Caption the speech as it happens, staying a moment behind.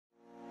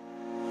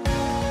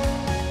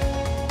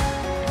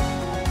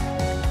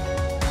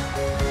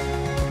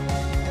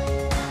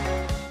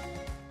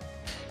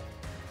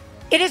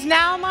It is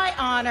now my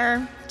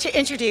honor to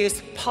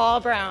introduce Paul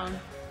Brown,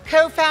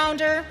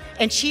 co-founder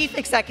and chief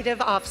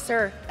executive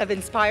officer of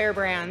Inspire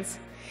Brands.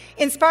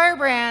 Inspire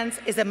Brands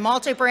is a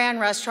multi-brand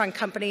restaurant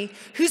company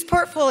whose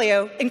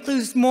portfolio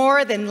includes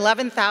more than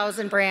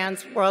 11,000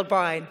 brands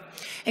worldwide,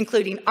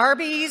 including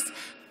Arby's,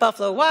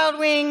 Buffalo Wild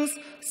Wings,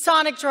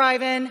 Sonic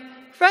Drive-In,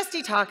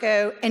 Rusty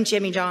Taco, and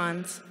Jimmy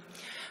John's.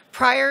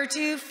 Prior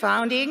to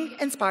founding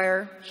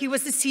Inspire, he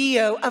was the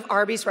CEO of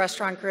Arby's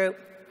Restaurant Group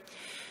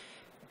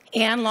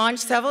and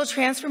launched several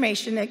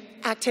transformation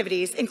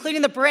activities,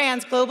 including the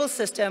brand's global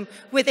system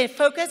with a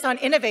focus on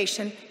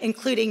innovation,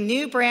 including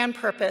new brand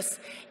purpose,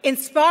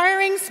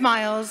 inspiring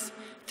smiles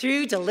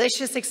through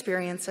delicious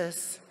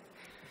experiences,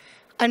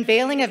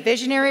 unveiling a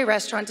visionary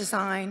restaurant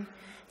design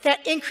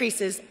that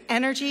increases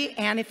energy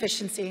and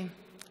efficiency.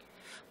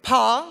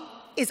 Paul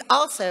is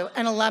also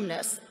an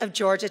alumnus of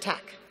Georgia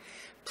Tech.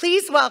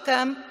 Please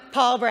welcome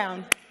Paul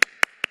Brown.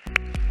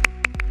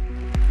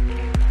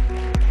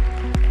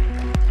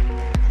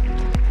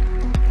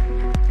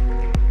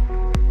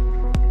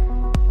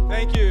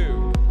 Thank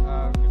you.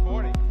 Good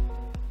morning.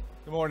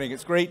 Good morning.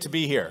 It's great to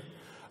be here.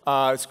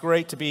 It's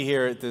great to be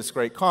here at this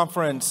great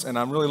conference, and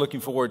I'm really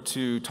looking forward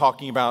to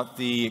talking about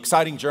the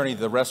exciting journey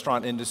the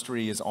restaurant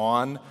industry is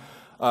on,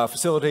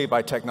 facilitated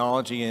by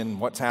technology and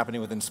what's happening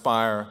with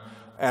Inspire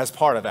as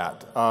part of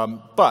that.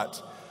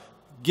 But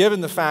given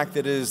the fact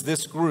that it is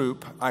this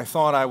group, I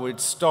thought I would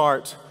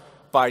start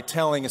by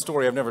telling a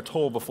story I've never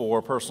told before,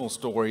 a personal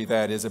story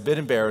that is a bit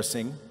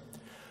embarrassing,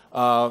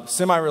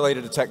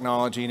 semi-related to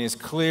technology, and is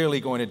clearly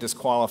going to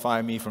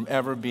disqualify me from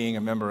ever being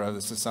a member of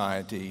the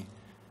society,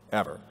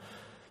 ever.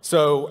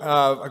 So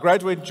I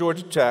graduated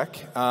Georgia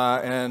Tech,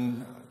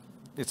 and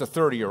it's a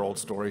 30-year-old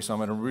story, so I'm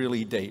going to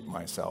really date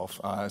myself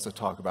as I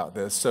talk about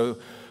this. So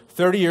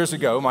 30 years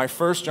ago, my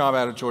first job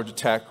out of Georgia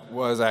Tech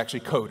was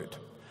actually coded.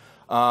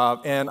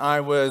 And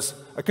I was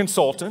a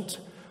consultant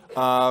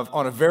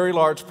on a very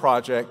large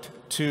project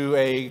to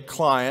a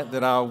client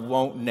that I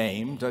won't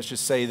name. Let's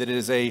just say that it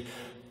is a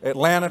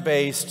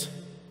Atlanta-based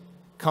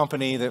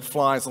company that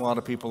flies a lot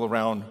of people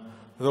around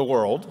the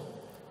world.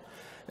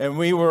 And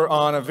we were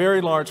on a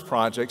very large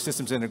project,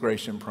 systems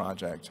integration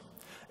project.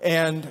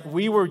 And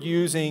we were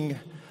using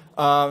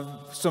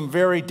some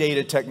very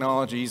dated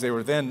technologies. They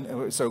were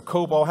then, so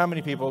COBOL, how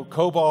many people?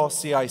 COBOL,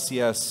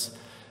 CICS,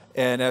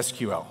 and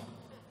SQL,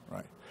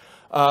 right?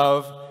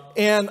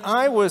 And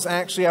I was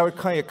actually, I would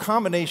call it a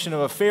combination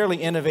of a fairly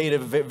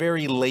innovative,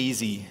 very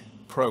lazy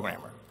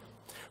programmer.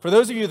 For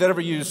those of you that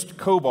ever used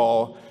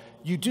COBOL,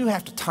 you do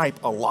have to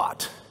type a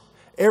lot.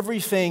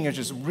 Everything is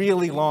just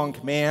really long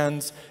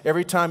commands.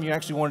 Every time you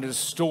actually wanted to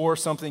store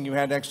something, you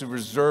had to actually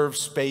reserve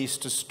space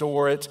to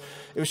store it.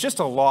 It was just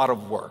a lot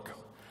of work.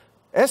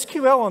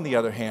 SQL, on the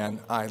other hand,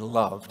 I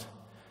loved.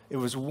 It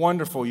was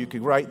wonderful. You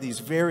could write these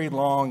very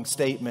long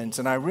statements,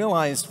 and I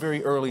realized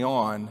very early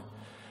on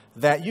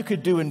that you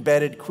could do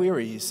embedded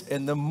queries,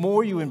 and the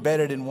more you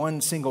embedded in one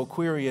single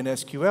query in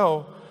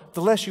SQL,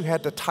 the less you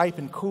had to type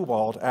in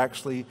COBOL to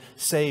actually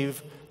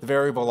save the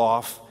variable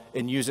off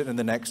and use it in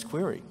the next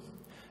query.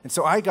 And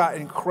so I got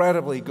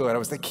incredibly good. I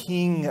was the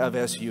king of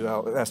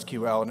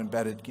SQL and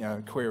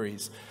embedded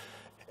queries.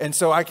 And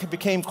so I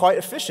became quite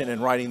efficient in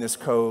writing this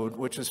code,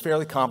 which was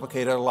fairly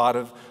complicated, a lot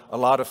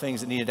of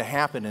things that needed to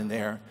happen in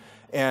there.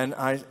 And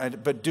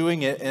but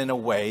doing it in a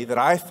way that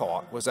I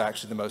thought was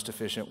actually the most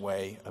efficient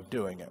way of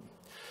doing it.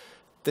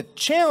 The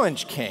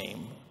challenge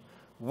came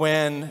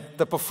when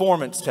the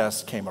performance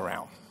test came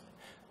around.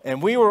 And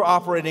we were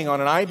operating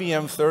on an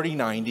IBM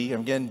 3090,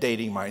 I'm again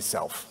dating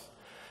myself.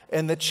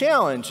 And the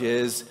challenge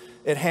is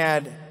it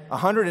had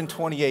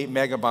 128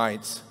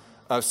 megabytes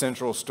of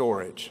central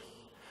storage.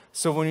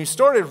 So when you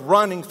started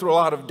running through a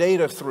lot of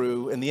data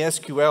through, and the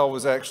SQL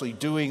was actually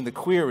doing the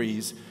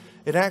queries,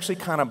 it actually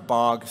kind of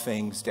bogged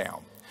things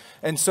down.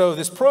 And so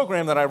this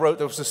program that I wrote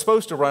that was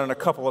supposed to run in a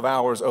couple of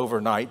hours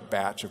overnight,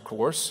 batch of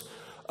course,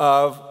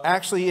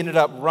 actually ended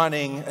up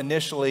running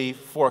initially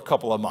for a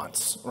couple of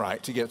months,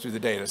 right, to get through the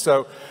data.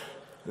 So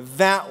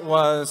that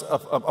was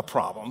a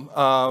problem,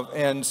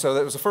 and so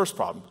that was the first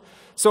problem.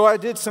 So I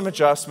did some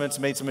adjustments,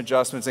 made some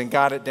adjustments, and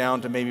got it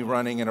down to maybe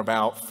running in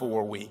about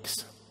 4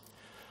 weeks.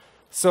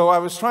 So I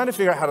was trying to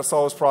figure out how to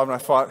solve this problem, and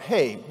I thought,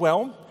 hey,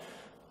 well,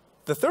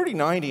 the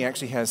 3090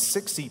 actually has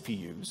 6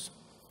 CPUs.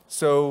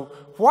 So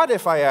what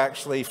if I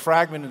actually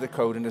fragmented the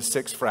code into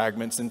 6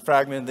 fragments and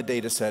fragmented the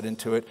data set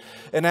into it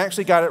and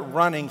actually got it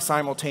running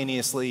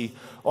simultaneously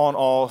on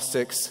all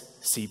 6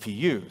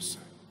 CPUs?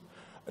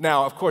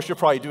 Now, of course, you're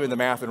probably doing the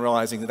math and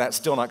realizing that that's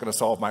still not going to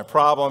solve my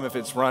problem. If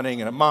it's running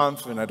in a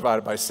month and I divide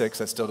it by 6,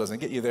 that still doesn't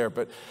get you there.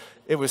 But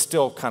it was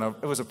still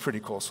it was a pretty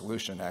cool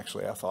solution,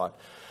 actually, I thought.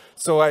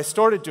 So I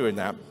started doing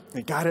that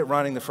and got it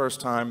running the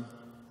first time.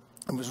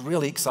 It was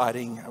really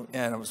exciting,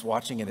 and I was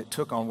watching it. It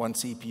took on one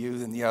CPU,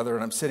 then the other,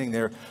 and I'm sitting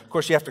there. Of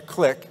course, you have to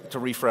click to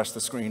refresh the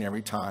screen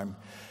every time.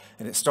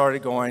 And it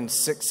started going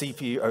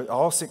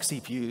all 6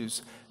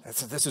 CPUs. I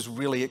said, this is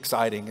really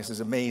exciting. This is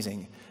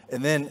amazing.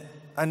 And then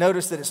I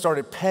noticed that it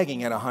started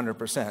pegging at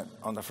 100%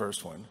 on the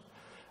first one,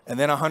 and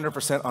then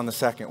 100% on the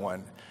second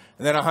one.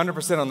 And then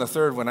 100% on the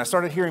third one. I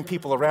started hearing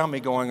people around me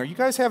going, are you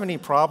guys having any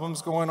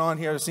problems going on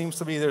here? It seems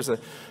to be there's a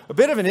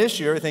bit of an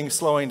issue, everything's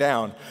slowing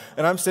down.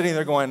 And I'm sitting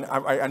there going,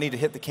 I need to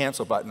hit the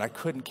cancel button. I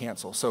couldn't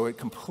cancel. So it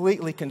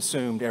completely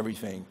consumed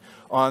everything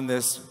on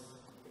this.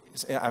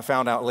 I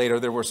found out later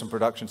there were some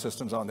production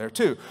systems on there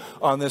too,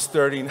 on this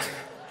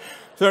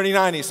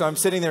 3090. So I'm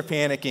sitting there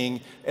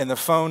panicking, and the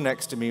phone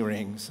next to me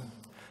rings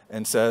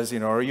and says,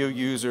 are you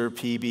user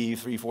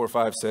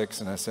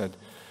PB3456? And I said,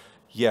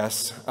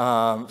 yes.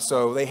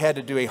 So they had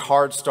to do a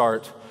hard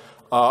start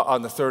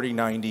on the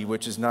 3090,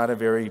 which is not a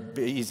very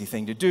easy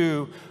thing to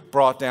do.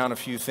 Brought down a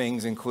few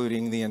things,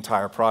 including the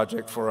entire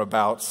project, for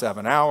about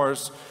 7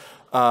 hours.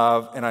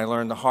 And I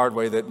learned the hard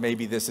way that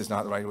maybe this is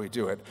not the right way to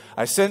do it.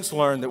 I since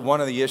learned that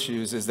one of the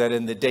issues is that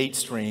in the date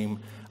stream,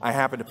 I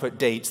happened to put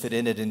dates that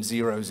ended in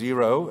 00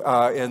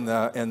 in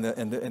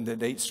the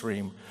date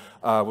stream,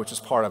 which is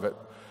part of it.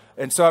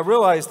 And so I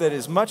realized that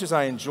as much as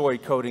I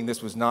enjoyed coding,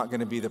 this was not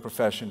going to be the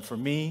profession for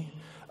me.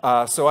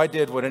 So I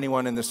did what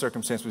anyone in this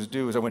circumstance would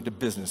do, is I went to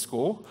business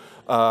school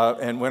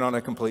and went on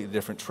a completely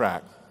different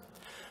track.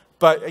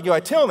 But I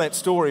tell that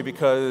story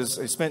because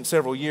I spent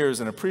several years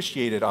and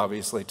appreciated,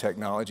 obviously,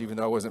 technology, even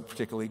though I wasn't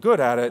particularly good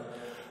at it.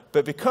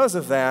 But because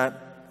of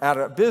that, out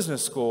of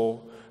business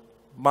school,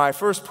 my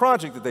first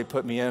project that they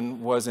put me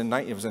in was in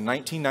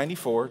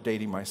 1994,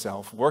 dating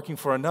myself, working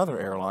for another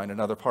airline,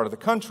 another part of the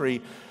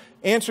country,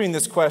 answering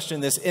this question,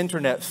 this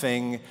internet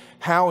thing,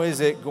 how is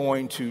it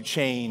going to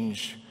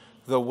change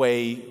the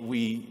way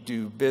we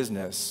do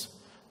business?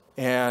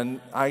 And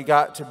I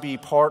got to be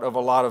part of a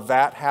lot of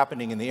that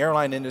happening in the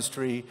airline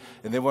industry,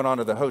 and then went on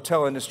to the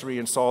hotel industry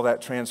and saw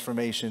that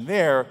transformation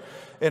there,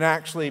 and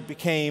actually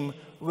became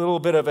a little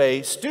bit of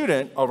a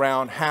student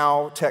around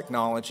how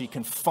technology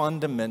can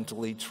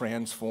fundamentally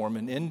transform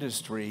an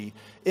industry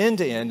end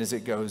to end as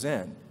it goes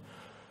in.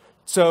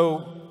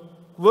 So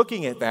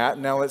looking at that,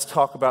 now let's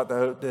talk about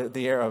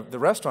the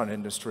restaurant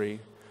industry.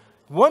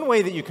 One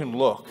way that you can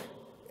look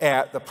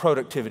at the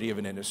productivity of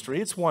an industry,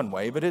 it's one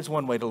way, but it's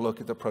one way to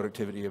look at the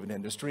productivity of an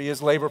industry,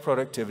 is labor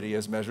productivity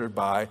as measured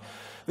by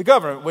the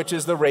government, which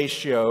is the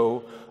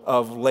ratio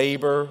of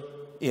labor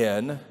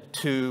in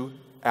to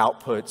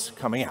outputs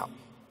coming out,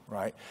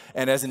 right?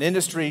 And as an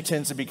industry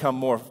tends to become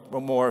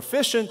more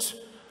efficient,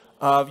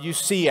 you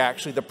see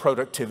actually the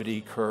productivity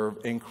curve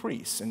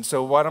increase. And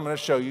so what I'm going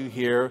to show you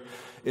here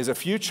is a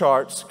few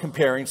charts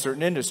comparing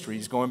certain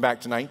industries going back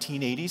to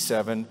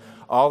 1987,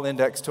 all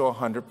indexed to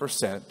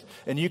 100%.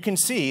 And you can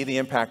see the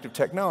impact of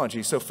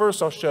technology. So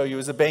first I'll show you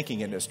is the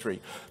banking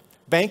industry.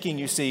 Banking,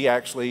 you see,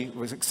 actually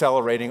was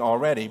accelerating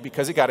already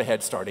because it got a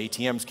head start.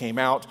 ATMs came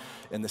out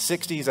in the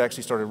 60s,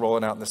 actually started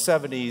rolling out in the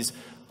 70s,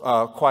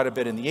 quite a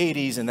bit in the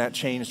 80s, and that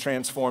change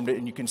transformed it.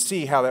 And you can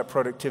see how that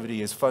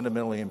productivity is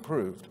fundamentally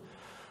improved.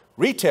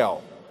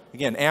 Retail.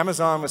 Again,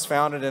 Amazon was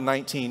founded in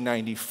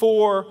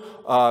 1994.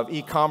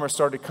 E-commerce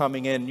started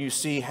coming in. You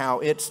see how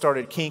it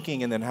started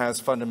kinking and then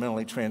has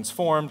fundamentally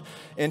transformed.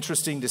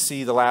 Interesting to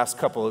see the last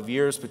couple of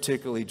years,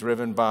 particularly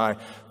driven by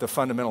the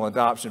fundamental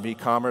adoption of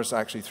e-commerce,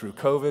 actually through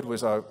COVID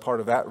was a part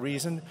of that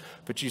reason.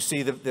 But you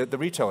see the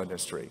retail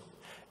industry.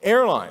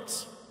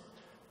 Airlines.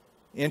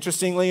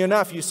 Interestingly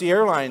enough, you see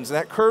airlines,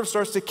 that curve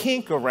starts to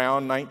kink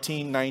around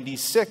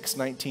 1996,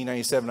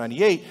 1997,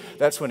 98.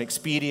 That's when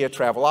Expedia,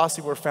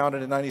 Travelocity were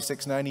founded in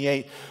 96,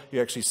 98.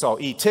 You actually saw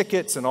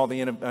e-tickets and all the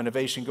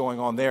innovation going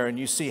on there, and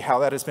you see how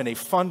that has been a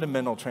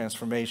fundamental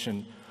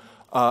transformation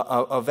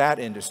of that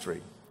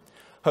industry.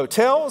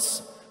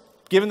 Hotels,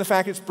 given the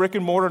fact it's brick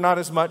and mortar, not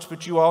as much,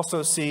 but you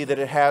also see that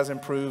it has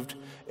improved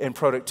in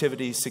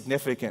productivity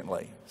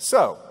significantly.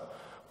 So,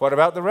 what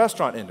about the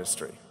restaurant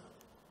industry?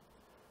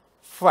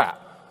 Flat.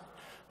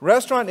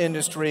 Restaurant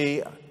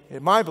industry,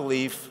 in my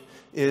belief,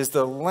 is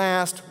the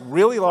last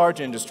really large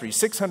industry,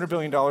 $600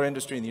 billion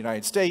industry in the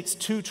United States,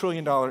 $2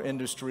 trillion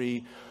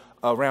industry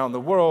around the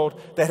world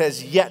that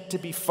has yet to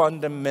be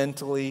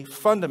fundamentally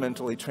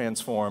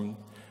transformed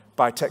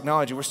by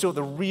technology. We're still at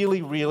the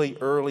really, really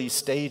early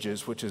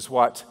stages, which is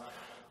what's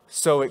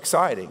so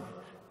exciting.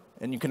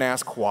 And you can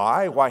ask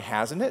why? Why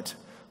hasn't it?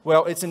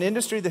 Well, it's an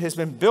industry that has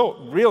been built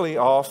really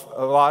off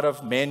a lot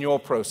of manual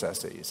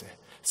processes.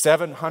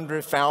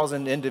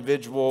 700,000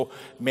 individual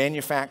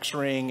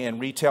manufacturing and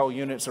retail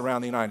units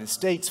around the United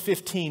States,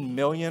 15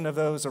 million of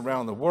those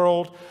around the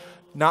world.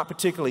 Not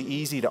particularly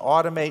easy to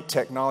automate.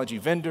 Technology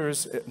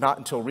vendors, not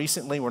until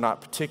recently, were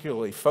not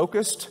particularly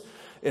focused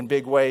in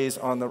big ways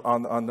on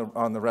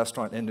the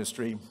restaurant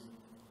industry.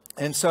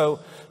 And so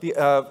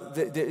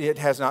it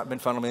has not been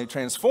fundamentally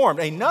transformed.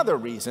 Another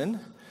reason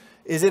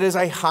is it is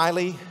a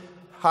highly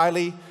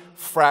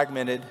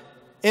fragmented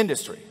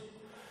industry.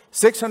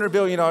 $600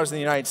 billion in the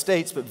United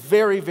States, but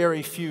very,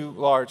 very few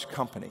large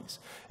companies.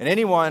 And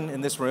anyone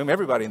in this room,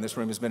 everybody in this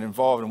room has been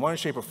involved in one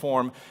shape or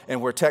form, and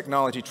where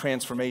technology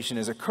transformation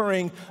is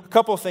occurring, a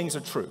couple of things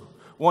are true.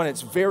 One,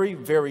 it's very,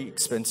 very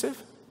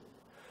expensive.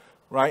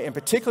 right? And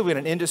particularly when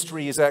an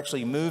industry is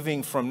actually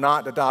moving from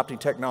not adopting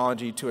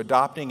technology to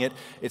adopting it,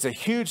 it's a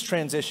huge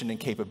transition in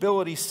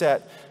capability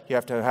set. You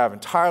have to have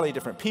entirely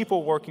different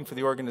people working for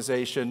the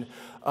organization.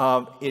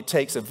 It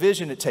takes a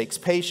vision, it takes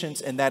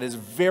patience, and that is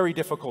very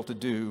difficult to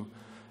do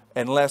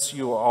unless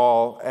you are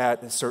all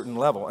at a certain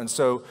level. And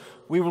so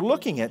we were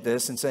looking at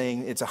this and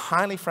saying it's a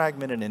highly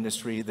fragmented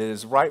industry that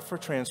is ripe for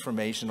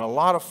transformation. A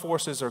lot of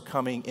forces are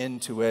coming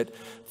into it,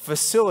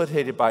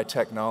 facilitated by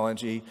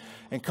technology,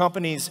 and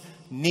companies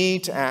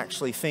need to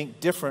actually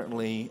think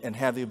differently and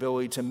have the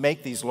ability to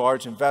make these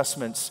large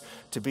investments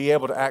to be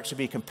able to actually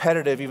be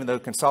competitive, even though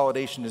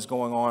consolidation is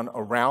going on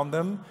around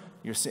them.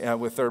 You're seeing,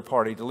 with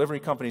third-party delivery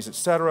companies, et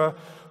cetera.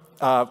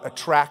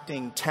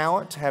 Attracting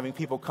talent, having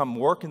people come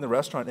work in the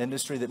restaurant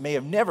industry that may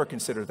have never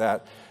considered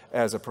that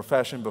as a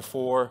profession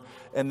before,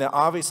 and then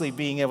obviously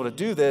being able to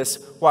do this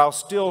while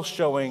still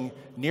showing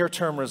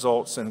near-term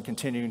results and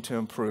continuing to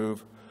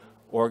improve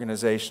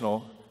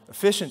organizational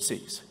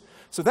efficiencies.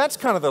 So that's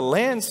kind of the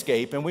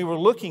landscape, and we were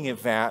looking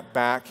at that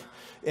back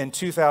in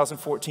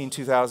 2014,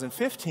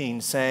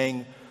 2015,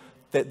 saying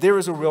that there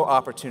is a real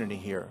opportunity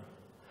here.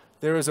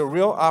 There is a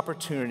real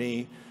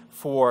opportunity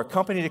for a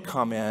company to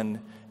come in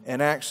and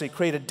actually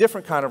create a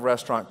different kind of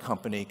restaurant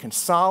company,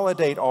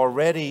 consolidate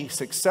already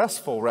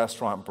successful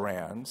restaurant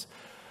brands,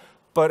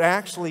 but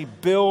actually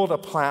build a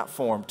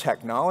platform,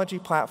 technology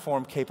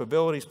platform,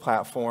 capabilities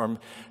platform,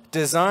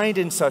 designed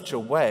in such a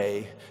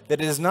way that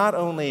it is not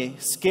only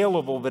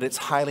scalable, but it's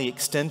highly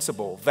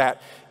extensible,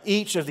 that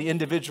each of the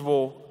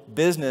individual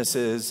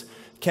businesses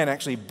can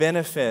actually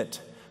benefit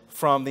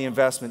from the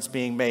investments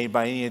being made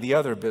by any of the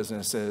other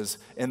businesses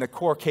in the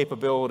core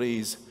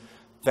capabilities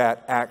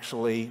that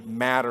actually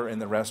matter in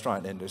the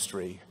restaurant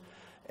industry.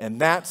 And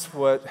that's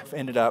what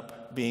ended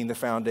up being the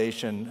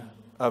foundation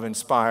of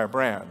Inspire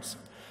Brands.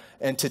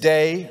 And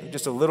today,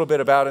 just a little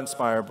bit about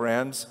Inspire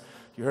Brands.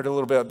 You heard a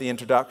little bit of the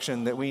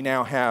introduction that we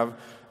now have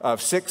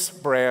 6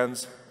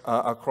 brands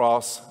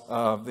across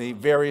the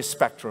various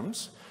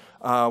spectrums.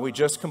 We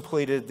just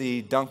completed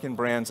the Dunkin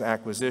brands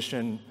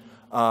acquisition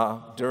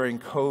during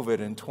COVID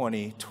in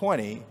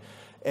 2020.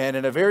 And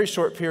in a very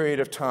short period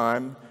of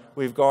time,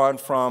 we've gone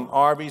from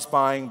Arby's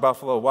buying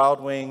Buffalo Wild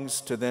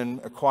Wings to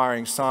then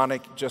acquiring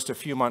Sonic just a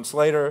few months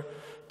later,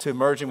 to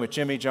merging with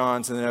Jimmy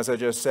John's, and then, as I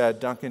just said,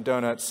 Dunkin'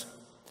 Donuts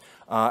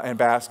and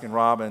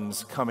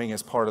Baskin-Robbins coming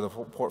as part of the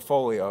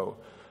portfolio,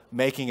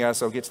 making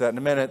us, I'll get to that in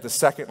a minute, the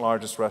second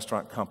largest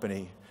restaurant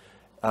company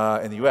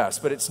in the U.S.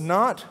 But it's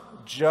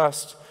not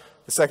just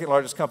the second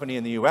largest company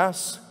in the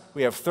U.S.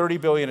 We have $30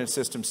 billion in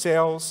system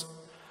sales,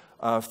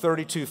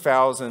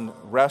 32,000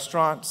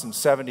 restaurants in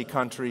 70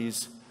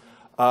 countries,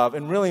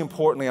 and really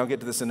importantly, I'll get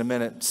to this in a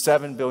minute,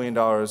 $7 billion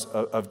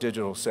of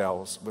digital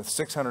sales with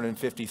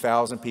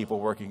 650,000 people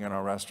working in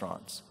our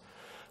restaurants.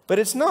 But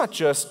it's not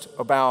just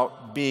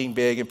about being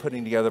big and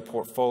putting together a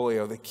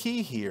portfolio. The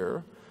key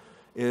here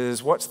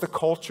is what's the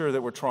culture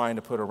that we're trying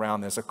to put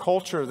around this, a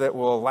culture that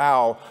will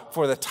allow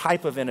for the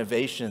type of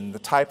innovation, the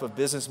type of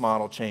business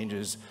model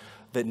changes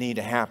that need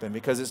to happen,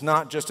 because it's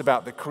not just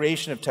about the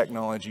creation of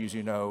technology, as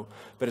you know,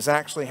 but it's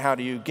actually how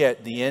do you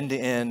get the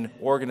end-to-end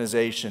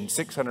organization,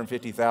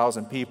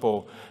 650,000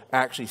 people,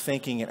 actually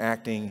thinking and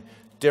acting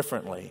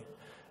differently.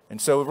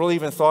 And so we've really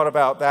even thought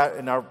about that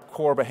in our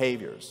core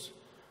behaviors.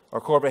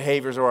 Our core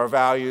behaviors or our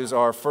values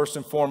are first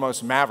and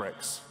foremost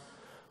mavericks.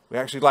 We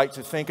actually like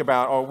to think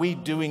about, are we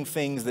doing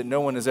things that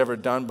no one has ever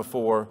done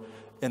before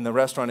in the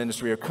restaurant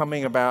industry, or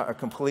coming about a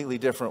completely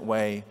different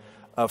way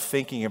of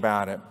thinking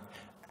about it?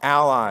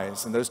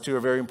 Allies, and those two are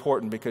very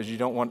important because you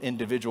don't want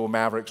individual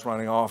mavericks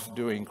running off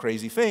doing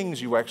crazy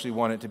things. You actually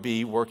want it to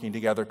be working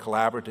together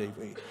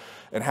collaboratively.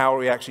 And how are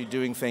we actually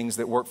doing things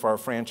that work for our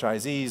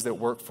franchisees, that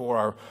work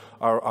for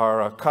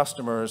our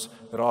customers,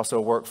 that also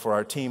work for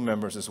our team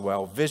members as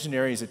well?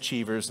 Visionaries,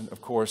 achievers, and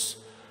of course,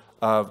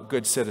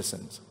 good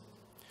citizens.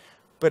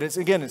 But it's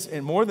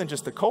more than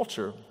just the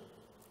culture.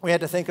 We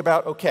had to think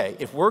about, okay,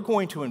 if we're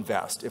going to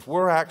invest, if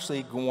we're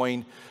actually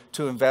going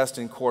to invest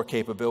in core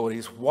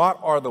capabilities, what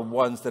are the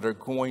ones that are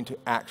going to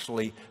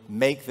actually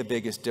make the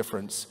biggest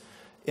difference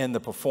in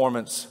the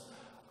performance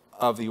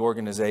of the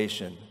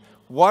organization?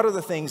 What are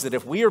the things that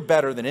if we are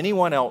better than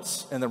anyone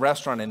else in the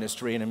restaurant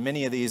industry, and in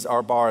many of these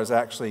our bar is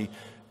actually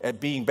at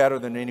being better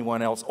than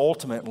anyone else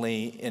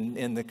ultimately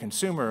in the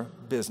consumer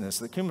business,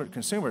 the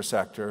consumer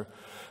sector,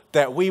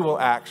 that we will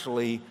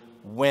actually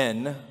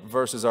win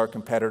versus our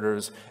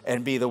competitors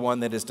and be the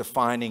one that is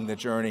defining the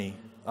journey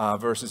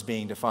versus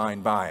being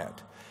defined by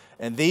it.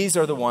 And these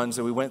are the ones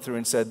that we went through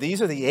and said,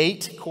 these are the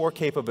 8 core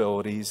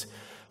capabilities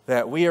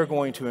that we are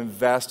going to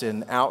invest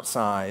in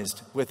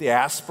outsized with the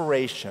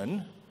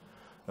aspiration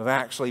of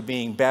actually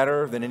being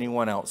better than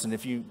anyone else. And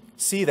if you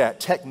see that,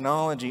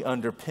 technology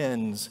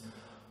underpins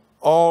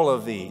all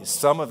of these.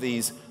 Some of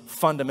these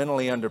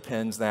fundamentally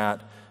underpins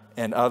that,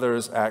 and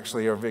others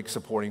actually are a big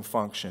supporting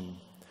function.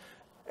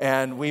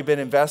 And we've been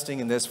investing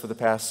in this for the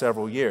past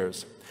several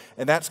years.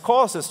 And that's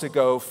caused us to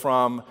go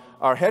from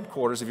our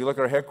headquarters, if you look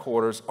at our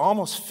headquarters,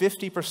 almost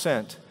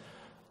 50%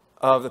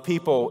 of the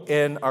people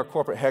in our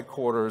corporate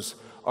headquarters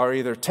are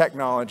either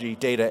technology,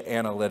 data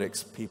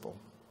analytics people.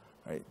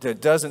 Right?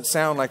 That doesn't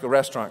sound like a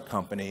restaurant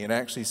company. It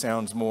actually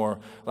sounds more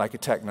like a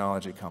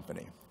technology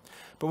company.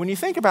 But when you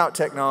think about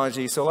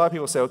technology, so a lot of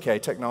people say, okay,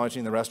 technology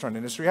in the restaurant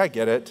industry, I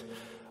get it.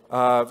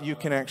 You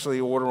can actually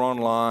order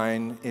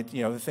online.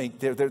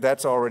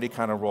 That's already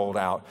kind of rolled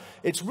out.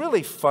 It's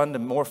really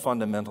more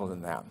fundamental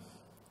than that.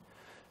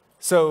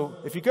 So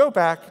if you go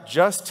back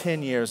just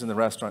 10 years in the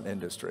restaurant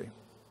industry,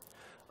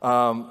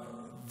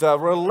 the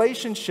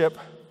relationship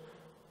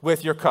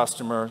with your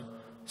customer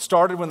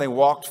started when they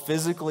walked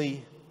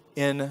physically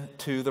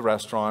into the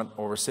restaurant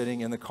or were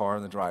sitting in the car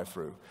in the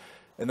drive-thru.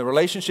 And the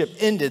relationship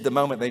ended the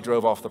moment they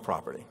drove off the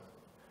property.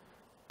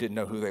 Didn't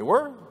know who they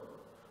were,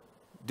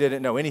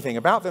 didn't know anything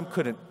about them,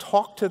 couldn't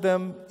talk to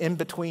them in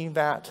between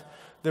that.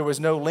 There was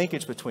no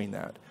linkage between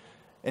that.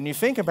 And you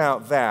think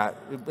about that,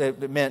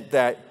 it meant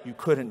that you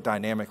couldn't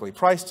dynamically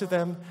price to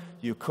them.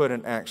 You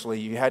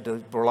had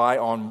to rely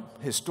on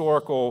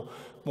historical,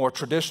 more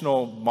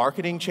traditional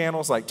marketing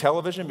channels like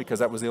television because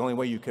that was the only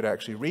way you could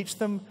actually reach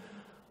them.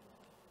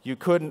 You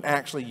couldn't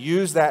actually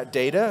use that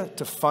data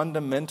to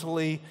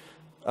fundamentally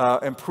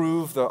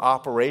improve the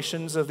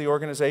operations of the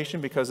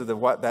organization because of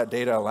what that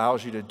data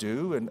allows you to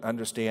do and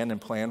understand and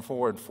plan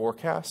for and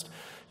forecast.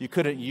 You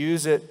couldn't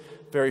use it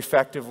very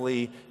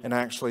effectively in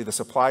actually the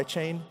supply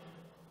chain.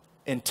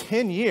 In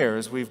 10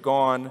 years, we've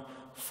gone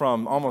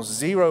from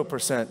almost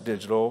 0%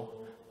 digital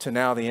to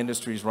now the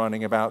industry's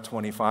running about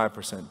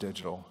 25%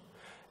 digital.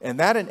 And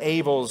that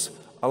enables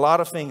a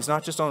lot of things,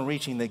 not just on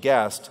reaching the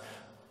guest,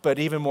 but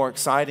even more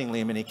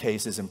excitingly in many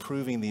cases,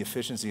 improving the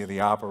efficiency of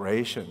the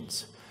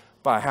operations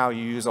by how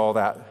you use all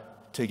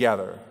that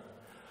together.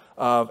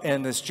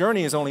 And this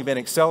journey has only been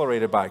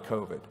accelerated by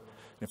COVID.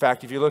 In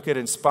fact, if you look at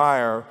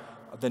Inspire,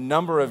 the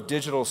number of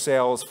digital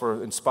sales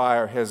for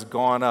Inspire has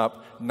gone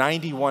up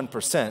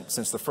 91%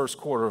 since the first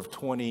quarter of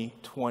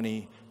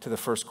 2020 to the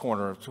first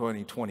quarter of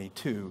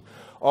 2022.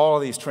 All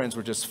of these trends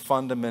were just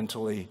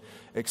fundamentally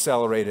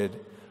accelerated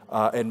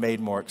and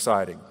made more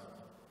exciting.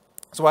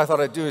 So what I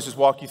thought I'd do is just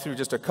walk you through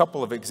just a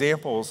couple of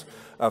examples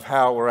of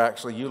how we're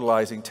actually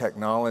utilizing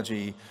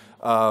technology,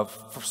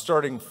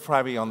 starting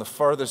probably on the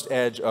farthest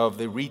edge of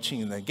the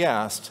reaching the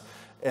guest,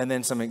 and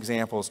then some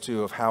examples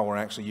too of how we're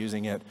actually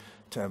using it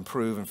to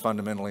improve and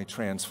fundamentally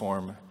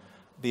transform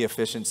the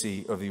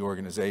efficiency of the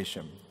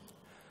organization.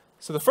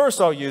 So the first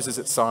I'll use is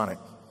at Sonic.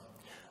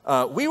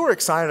 We were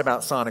excited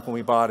about Sonic when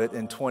we bought it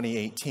in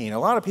 2018. A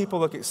lot of people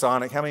look at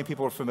Sonic. How many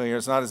people are familiar?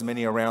 There's not as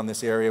many around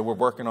this area. We're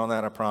working on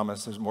that, I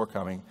promise. There's more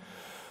coming.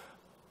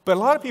 But a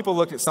lot of people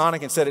looked at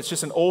Sonic and said it's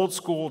just an old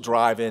school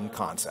drive-in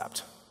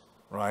concept,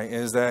 right?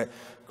 Is that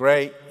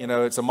great?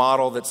 It's a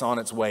model that's on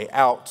its way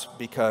out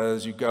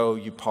because you go,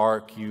 you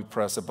park, you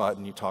press a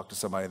button, you talk to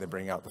somebody, they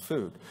bring out the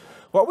food.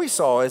 What we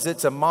saw is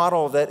it's a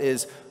model that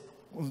is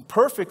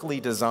perfectly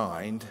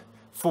designed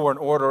for an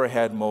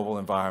order-ahead mobile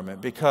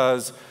environment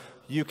because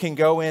you can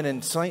go in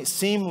and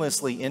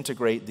seamlessly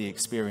integrate the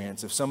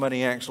experience. If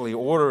somebody actually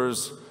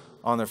orders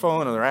on their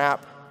phone or their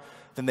app,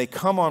 then they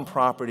come on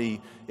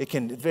property, it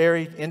can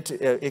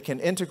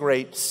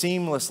integrate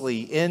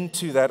seamlessly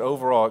into that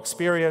overall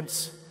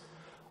experience,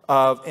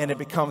 and it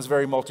becomes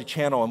very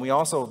multi-channel. And we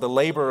also, the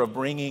labor of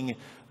bringing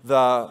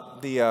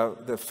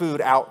the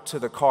food out to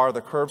the car,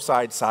 the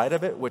curbside side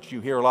of it, which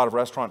you hear a lot of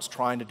restaurants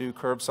trying to do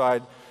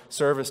curbside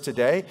service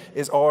today,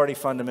 is already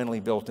fundamentally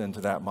built into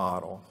that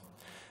model.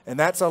 And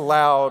that's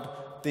allowed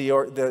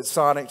the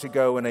Sonic to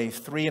go in a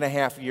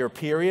 3.5-year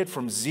period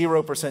from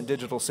 0%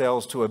 digital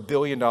sales to $1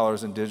 billion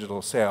in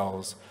digital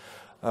sales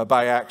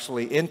by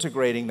actually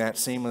integrating that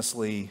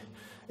seamlessly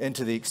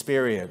into the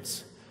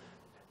experience.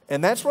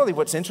 And that's really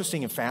what's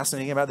interesting and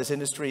fascinating about this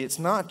industry. It's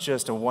not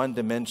just a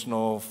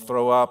one-dimensional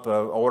throw up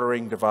a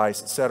ordering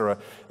device, et cetera.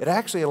 It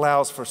actually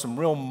allows for some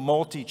real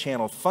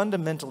multi-channel,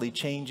 fundamentally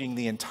changing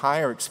the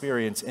entire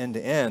experience end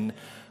to end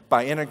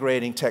by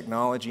integrating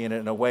technology in it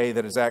in a way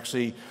that is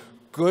actually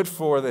good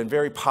for and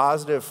very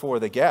positive for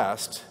the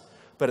guest,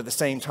 but at the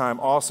same time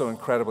also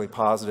incredibly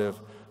positive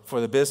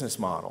for the business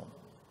model.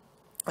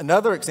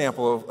 Another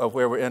example of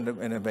where we're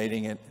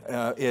innovating it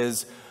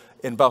is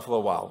in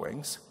Buffalo Wild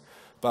Wings.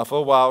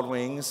 Buffalo Wild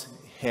Wings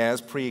has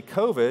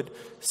pre-COVID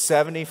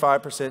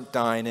 75%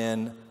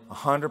 dine-in,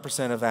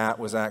 100% of that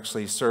was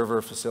actually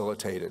server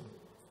facilitated,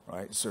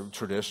 right? So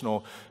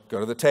traditional,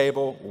 go to the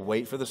table,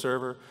 wait for the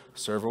server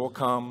will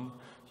come,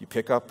 you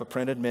pick up a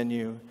printed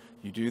menu,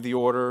 you do the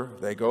order,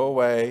 they go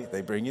away,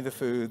 they bring you the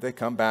food, they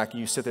come back,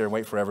 and you sit there and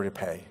wait forever to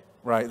pay,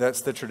 right?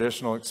 That's the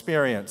traditional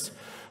experience,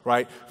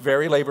 right?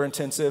 Very labor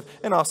intensive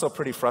and also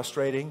pretty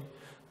frustrating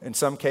in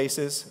some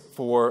cases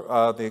for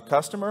the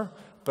customer,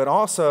 but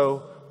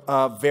also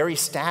very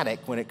static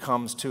when it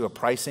comes to a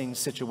pricing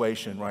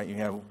situation, right? You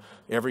have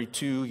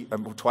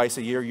twice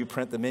a year you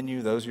print the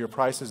menu, those are your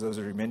prices, those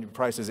are your menu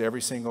prices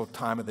every single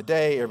time of the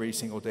day, every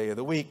single day of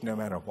the week, no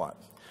matter what.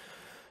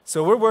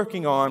 So we're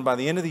working on, by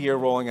the end of the year,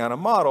 rolling out a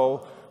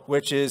model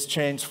which is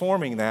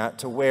transforming that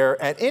to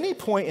where at any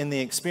point in the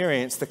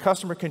experience, the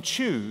customer can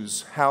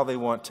choose how they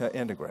want to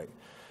integrate.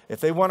 If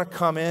they want to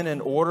come in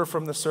and order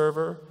from the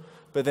server,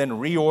 but then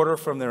reorder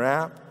from their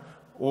app,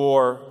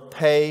 or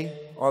pay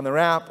on their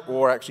app,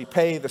 or actually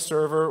pay the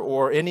server,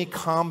 or any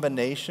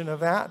combination of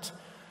that,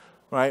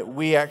 right?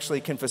 We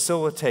actually can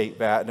facilitate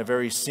that in a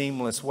very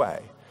seamless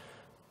way,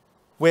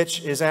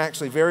 which is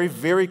actually very,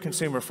 very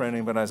consumer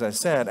friendly, but as I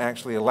said,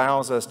 actually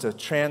allows us to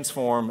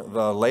transform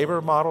the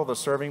labor model, the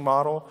serving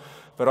model,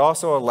 but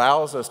also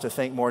allows us to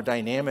think more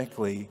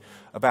dynamically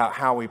about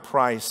how we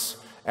price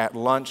at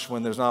lunch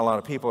when there's not a lot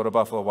of people at a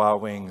Buffalo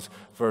Wild Wings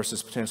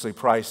versus potentially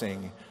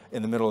pricing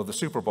in the middle of the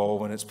Super Bowl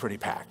when it's pretty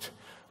packed,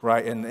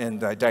 right? And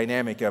the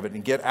dynamic of it,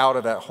 and get out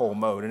of that whole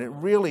mode. And it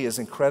really is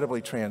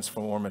incredibly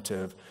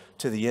transformative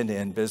to the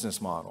end-to-end business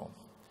model.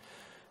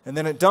 And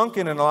then at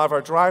Dunkin' and a lot of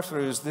our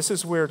drive-thrus, this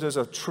is where there's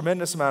a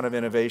tremendous amount of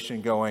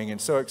innovation going,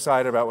 and so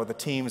excited about what the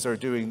teams are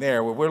doing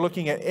there, where we're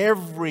looking at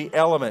every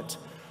element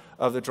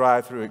of the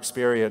drive-thru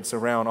experience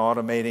around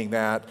automating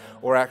that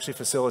or actually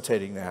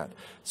facilitating that.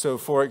 So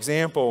for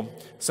example,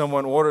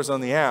 someone orders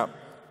on the app,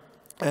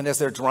 and as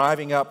they're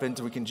driving up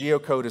into, we can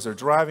geocode as they're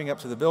driving up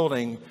to the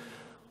building,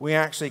 we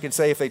actually can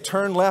say if they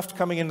turn left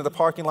coming into the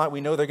parking lot,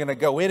 we know they're going to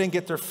go in and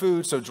get their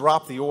food, so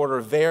drop the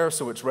order there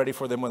so it's ready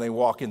for them when they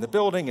walk in the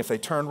building. If they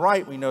turn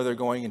right, we know they're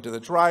going into the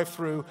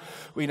drive-thru.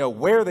 We know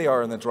where they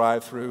are in the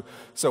drive-thru.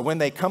 So when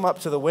they come up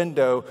to the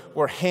window,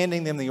 we're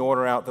handing them the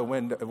order out the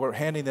window. We're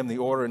handing them the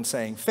order and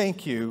saying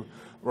thank you,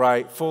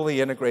 right,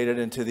 fully integrated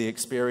into the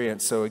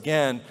experience. So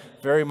again,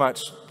 very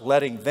much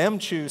letting them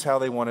choose how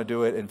they want to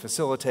do it and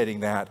facilitating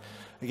that.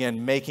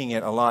 Again, making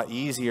it a lot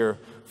easier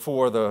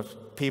for the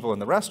people in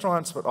the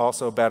restaurants, but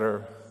also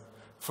better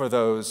for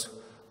those,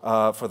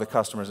 for the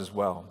customers as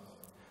well.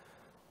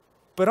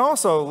 But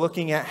also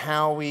looking at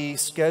how we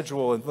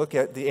schedule and look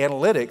at the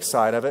analytics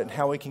side of it and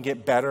how we can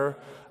get better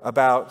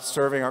about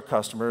serving our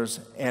customers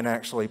and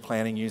actually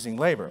planning using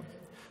labor.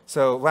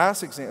 So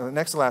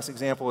next to last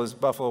example is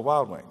Buffalo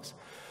Wild Wings.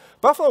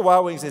 Buffalo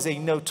Wild Wings is a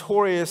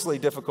notoriously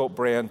difficult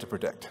brand to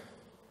predict.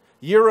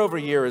 Year over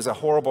year is a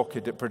horrible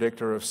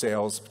predictor of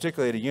sales,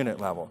 particularly at a unit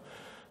level.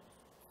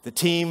 The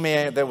team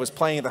that was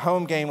playing the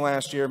home game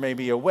last year may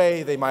be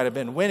away. They might have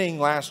been winning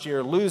last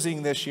year,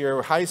 losing this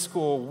year, high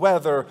school,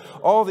 weather,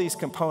 all these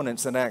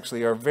components that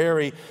actually are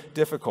very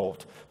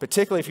difficult,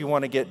 particularly if you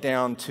want to get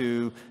down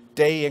to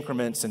day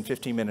increments and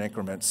 15-minute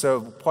increments.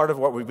 So part of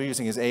what we're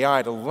using is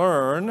AI to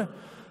learn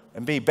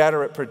and be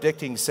better at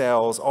predicting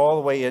sales all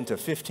the way into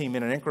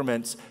 15-minute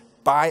increments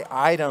by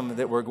item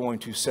that we're going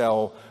to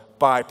sell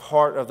by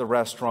part of the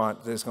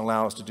restaurant that is going to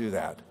allow us to do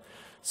that.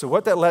 So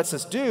what that lets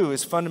us do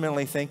is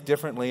fundamentally think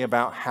differently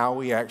about how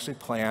we actually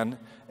plan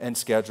and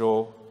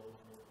schedule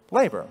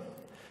labor.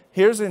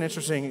 Here's an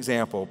interesting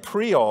example.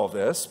 Pre all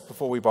this,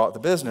 before we bought the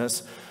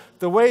business,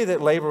 the way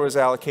that labor was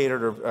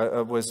allocated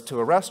was to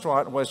a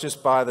restaurant was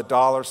just by the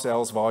dollar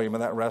sales volume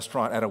of that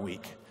restaurant at a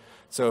week.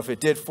 So if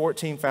it did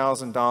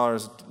 $14,000,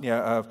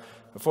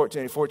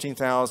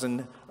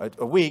 $14,000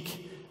 a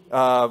week,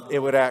 it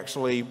would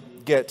actually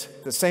get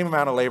the same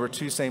amount of labor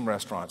to same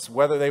restaurants,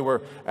 whether they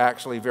were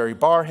actually very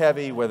bar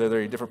heavy, whether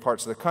they're in different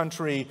parts of the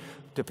country,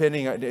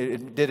 depending on,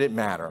 did it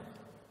matter?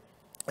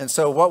 And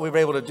so what we were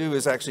able to do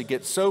is actually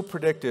get so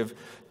predictive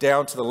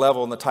down to the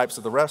level and the types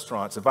of the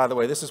restaurants. And by the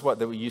way, this is what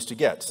we used to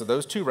get. So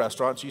those two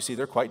restaurants, you see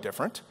they're quite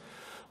different.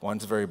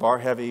 One's very bar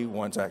heavy,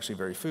 one's actually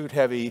very food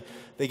heavy.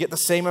 They get the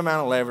same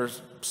amount of labor,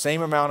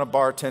 same amount of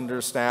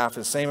bartender staff,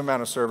 the same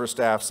amount of server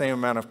staff, same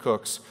amount of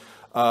cooks,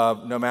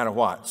 no matter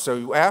what.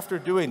 So after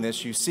doing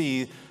this, you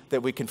see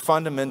that we can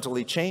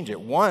fundamentally change it.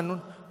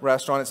 One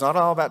restaurant, it's not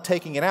all about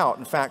taking it out.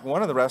 In fact,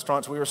 one of the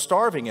restaurants, we were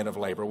starving it of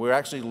labor. We were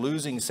actually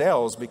losing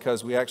sales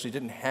because we actually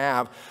didn't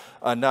have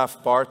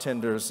enough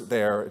bartenders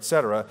there, et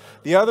cetera.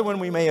 The other one,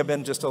 we may have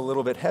been just a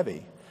little bit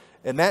heavy.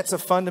 And that's a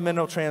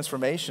fundamental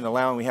transformation,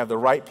 allowing we have the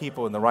right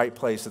people in the right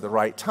place at the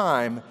right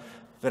time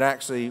that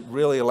actually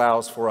really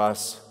allows for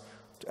us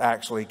to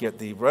actually get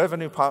the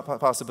revenue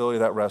possibility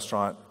of that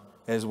restaurant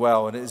as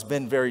well, and it has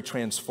been very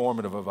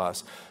transformative of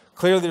us.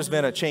 Clearly, there's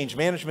been a change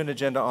management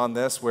agenda on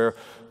this where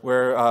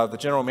the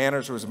general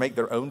managers make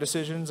their own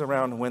decisions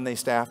around when they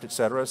staffed, et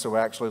cetera. So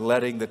actually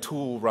letting the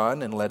tool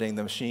run and letting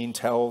the machine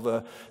tell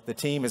the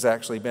team has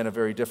actually been a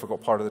very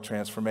difficult part of the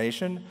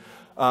transformation,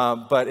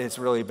 but it's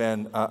really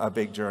been a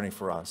big journey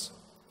for us.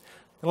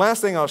 The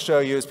last thing I'll show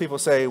you is people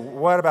say,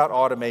 what about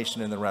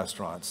automation in the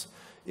restaurants?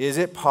 Is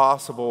it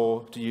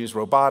possible to use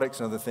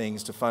robotics and other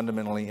things to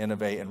fundamentally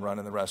innovate and run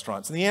in the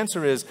restaurants? And the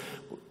answer is,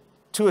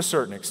 to a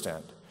certain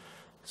extent.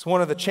 So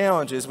one of the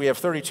challenges, we have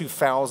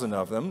 32,000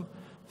 of them,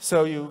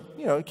 so you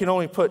can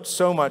only put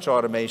so much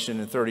automation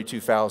in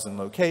 32,000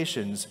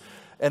 locations,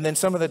 and then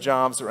some of the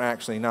jobs are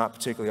actually not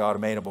particularly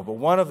automatable. But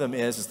one of them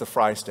is the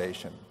fry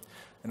station.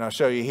 And I'll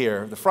show you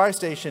here. The fry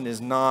station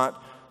is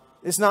not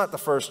the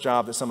first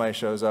job that somebody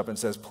shows up and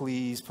says,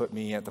 please put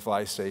me at the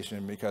fry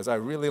station because I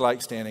really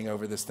like standing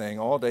over this thing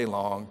all day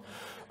long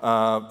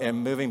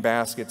and moving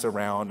baskets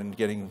around and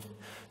getting.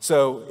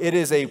 So it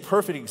is a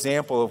perfect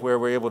example of where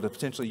we're able to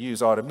potentially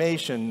use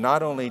automation,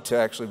 not only to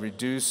actually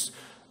reduce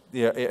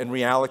and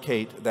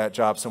reallocate that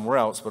job somewhere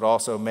else, but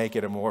also make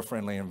it a more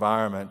friendly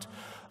environment.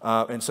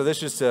 And so this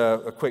is just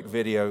a quick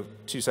video,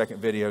 2-second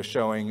video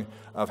showing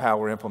of how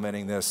we're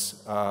implementing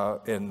this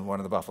in one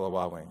of the Buffalo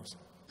Wild Wings.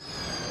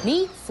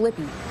 Meet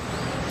Flippy.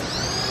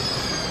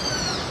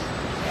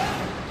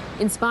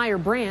 Inspire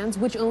Brands,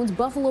 which owns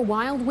Buffalo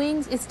Wild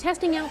Wings, is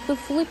testing out the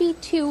Flippy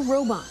 2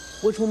 robot,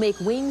 which will make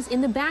wings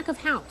in the back of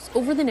house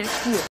over the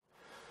next year.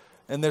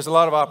 And there's a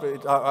lot of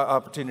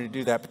opportunity to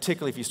do that,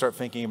 particularly if you start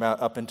thinking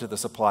about up into the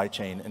supply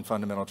chain and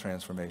fundamental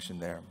transformation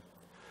there.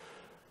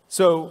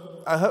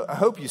 So I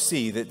hope you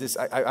see that this,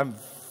 I'm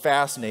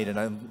fascinated.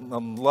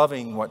 I'm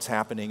loving what's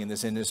happening in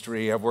this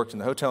industry. I've worked in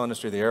the hotel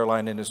industry, the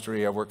airline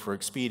industry. I've worked for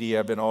Expedia.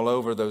 I've been all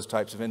over those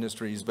types of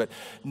industries, but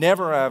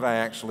never have I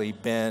actually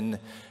been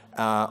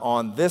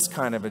on this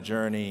kind of a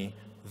journey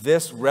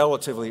this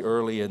relatively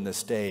early in the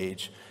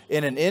stage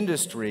in an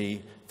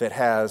industry that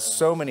has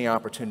so many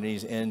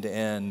opportunities end to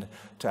end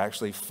to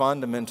actually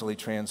fundamentally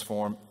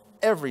transform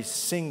every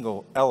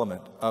single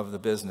element of the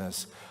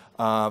business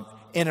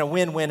in a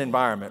win-win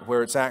environment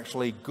where it's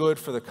actually good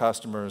for the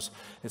customers,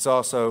 it's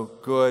also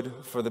good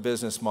for the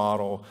business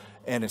model,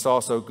 and it's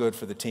also good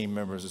for the team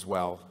members as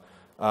well.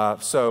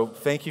 So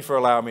thank you for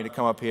allowing me to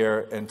come up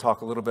here and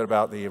talk a little bit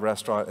about the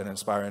restaurant and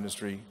Inspire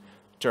industry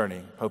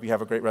journey. Hope you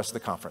have a great rest of the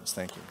conference.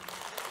 Thank you.